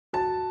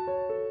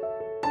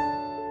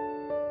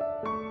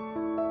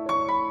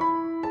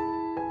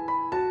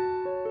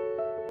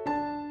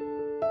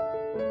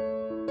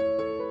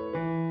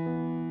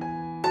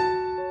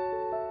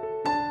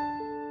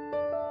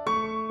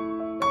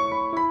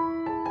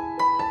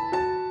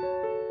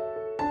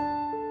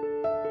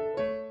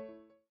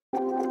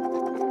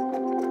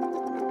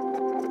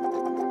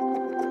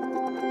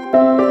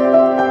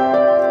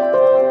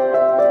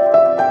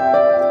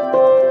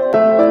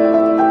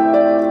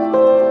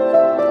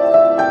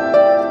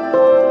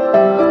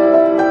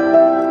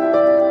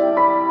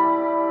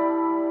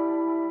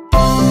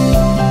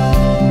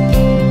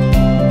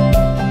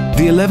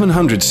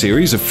1100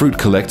 series of fruit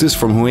collectors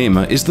from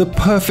Huemer is the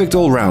perfect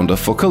all-rounder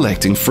for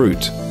collecting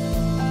fruit.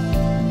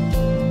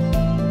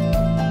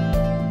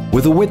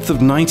 With a width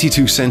of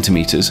 92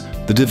 centimeters,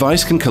 the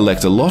device can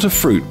collect a lot of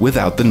fruit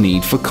without the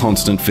need for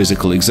constant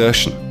physical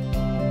exertion.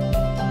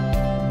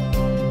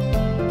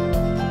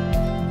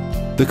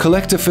 The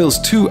collector fills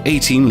two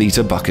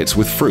 18-liter buckets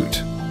with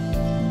fruit.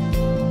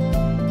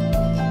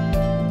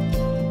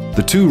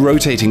 The two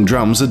rotating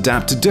drums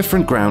adapt to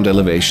different ground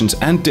elevations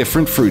and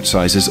different fruit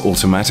sizes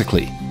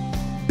automatically.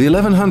 The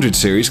 1100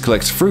 series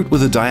collects fruit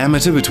with a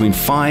diameter between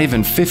 5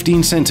 and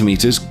 15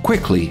 centimeters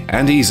quickly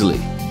and easily.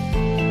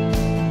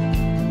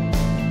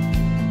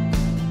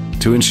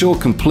 To ensure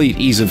complete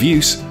ease of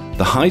use,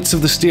 the heights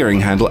of the steering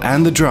handle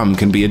and the drum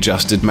can be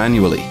adjusted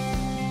manually.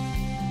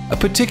 A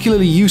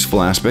particularly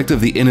useful aspect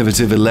of the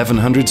innovative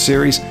 1100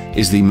 series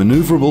is the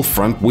maneuverable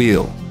front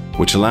wheel,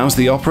 which allows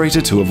the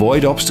operator to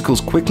avoid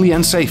obstacles quickly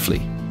and safely,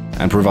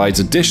 and provides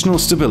additional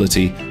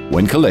stability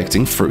when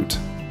collecting fruit.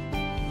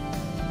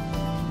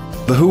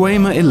 The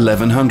Huemer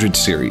 1100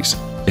 series,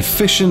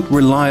 efficient,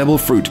 reliable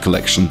fruit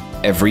collection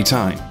every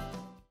time.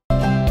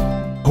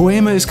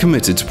 Huemer is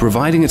committed to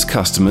providing its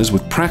customers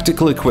with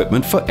practical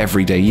equipment for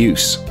everyday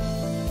use.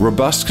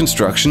 Robust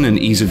construction and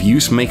ease of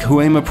use make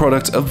Huemer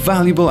products a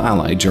valuable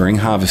ally during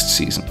harvest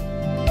season.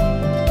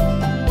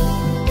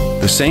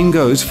 The same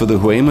goes for the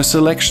Huemer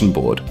selection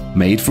board,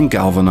 made from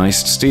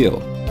galvanized steel.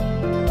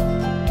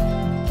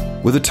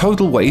 With a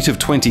total weight of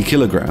 20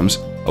 kilograms,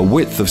 a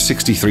width of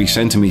 63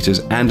 centimeters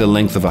and a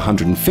length of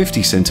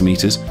 150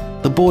 centimeters,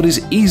 the board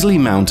is easily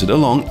mounted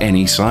along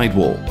any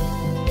sidewall.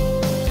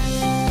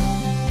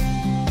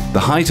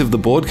 The height of the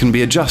board can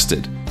be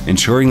adjusted,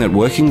 ensuring that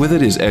working with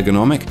it is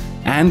ergonomic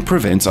and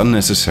prevents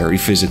unnecessary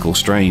physical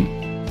strain.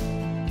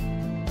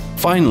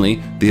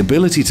 Finally, the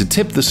ability to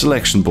tip the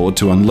selection board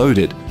to unload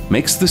it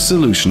makes the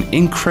solution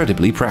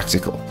incredibly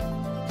practical.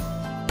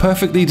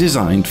 Perfectly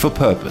designed for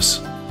purpose,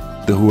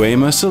 the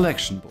Huemer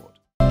selection board.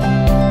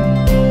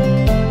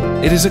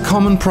 It is a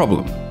common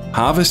problem.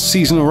 Harvest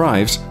season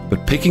arrives,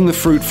 but picking the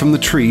fruit from the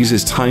trees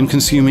is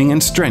time-consuming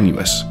and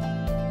strenuous.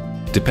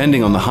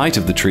 Depending on the height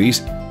of the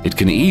trees, it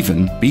can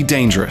even be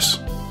dangerous.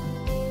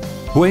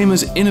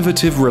 Huemer's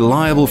innovative,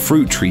 reliable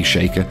fruit tree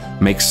shaker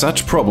makes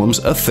such problems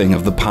a thing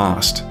of the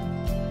past.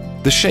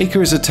 The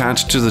shaker is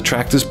attached to the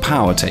tractor's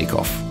power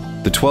takeoff.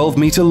 The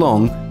 12-meter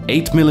long,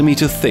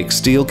 8mm thick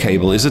steel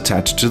cable is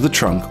attached to the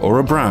trunk or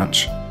a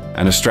branch,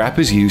 and a strap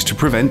is used to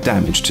prevent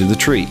damage to the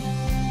tree.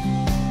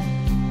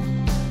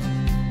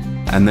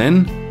 And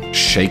then,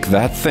 shake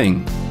that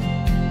thing.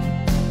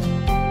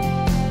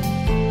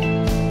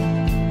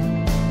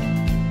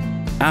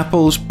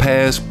 Apples,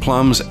 pears,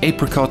 plums,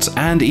 apricots,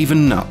 and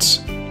even nuts.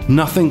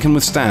 Nothing can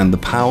withstand the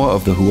power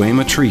of the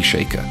Huemer tree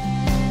shaker.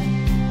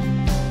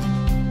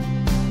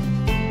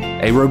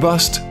 A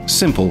robust,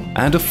 simple,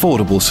 and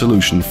affordable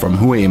solution from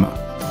Huemer.